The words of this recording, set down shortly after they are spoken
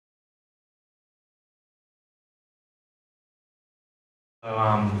So, if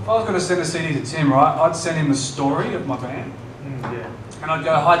I was going to send a CD to Tim, right, I'd send him the story of my band. Yeah. And I'd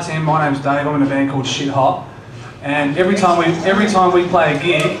go, "Hi Tim, my name's Dave. I'm in a band called Shit Hot. And every time we play a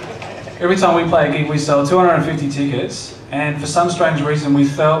gig, we sell 250 tickets. And for some strange reason, we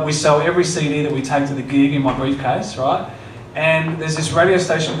sell every CD that we take to the gig in my briefcase, right? And there's this radio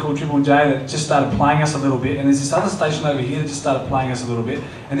station called Triple J that just started playing us a little bit, and there's this other station over here that just started playing us a little bit.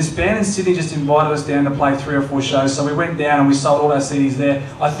 And this band in Sydney just invited us down to play 3 or 4 shows, so we went down and we sold all our CDs there.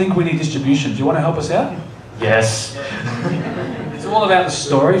 I think we need distribution. Do you want to help us out? Yes. It's all about the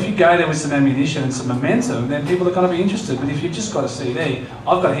story. If you go there with some ammunition and some momentum, then people are going to be interested. But if you've just got a CD,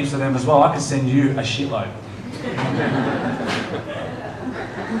 I've got heaps of them as well. I can send you a shitload.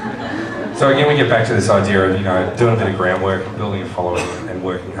 So again, we get back to this idea of, doing a bit of groundwork, building a following and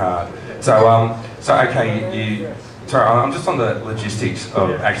working hard. So, okay, sorry, I'm just on the logistics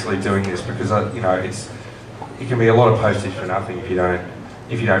of actually doing this because, it can be a lot of postage for nothing if you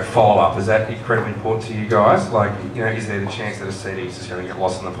don't follow up. Is that incredibly important to you guys? Like, is there the chance that a CD is just going to get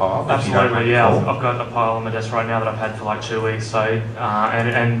lost in the pile? Absolutely, yeah. I've got a pile on my desk right now that I've had for like 2 weeks. So,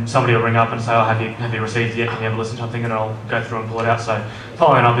 and somebody will ring up and say, "Oh, have you received it yet? Can you ever listen to something?" And I'll go through and pull it out. So,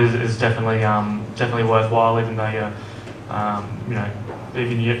 following up is definitely worthwhile, even though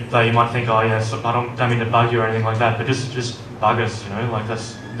though you might think, "Oh, yeah, so I don't mean to bug you or anything like that," but just bug us, like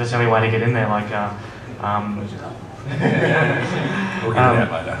that's the only way to get in there. Like, we'll get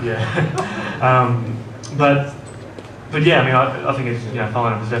that later. Yeah. But yeah, I mean, I think it's,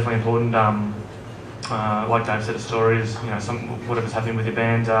 following up is definitely important. Like Dave said, the story is, whatever's happening with your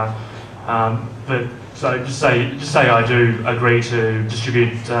band. But so just say I do agree to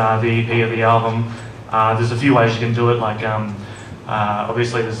distribute the EP or the album. There's a few ways you can do it. Like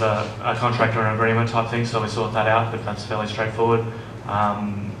obviously there's a contract or an agreement type thing, so we sort that out. But that's fairly straightforward.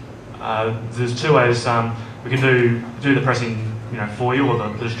 There's 2 ways. We can do the pressing, for you, or the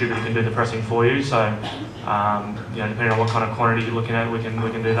distributor can do the pressing for you. So, depending on what kind of quantity you're looking at, we can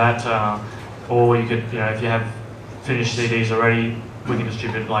do that. Or you could, if you have finished CDs already, we can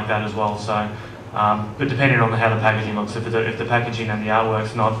distribute it like that as well. So, but depending on how the packaging looks, if the packaging and the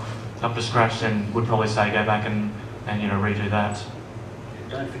artwork's not up to scratch, then we'd probably say go back and redo that.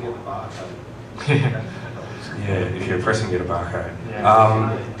 Don't forget the barcode. Yeah, if you're pressing, get a barcode.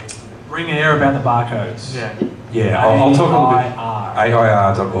 Yeah. Bring air about the barcodes. Yeah. Yeah, I'll talk a little bit.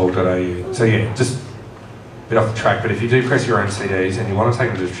 AIR.org.au. So yeah, just a bit off the track, but if you do press your own CDs and you want to take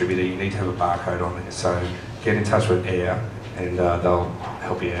them to a distributor, you need to have a barcode on there. So get in touch with AIR and they'll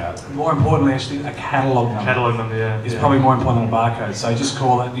help you out. More importantly, actually, a catalogue number. Catalogue number, yeah. Is probably more important than a barcode. So just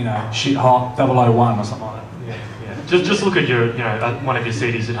call it, Shit Hot 001 or something like that. Yeah. Just look at your, one of your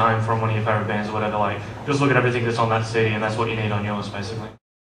CDs at home from one of your favourite bands or whatever. Like, just look at everything that's on that CD, and that's what you need on yours, basically.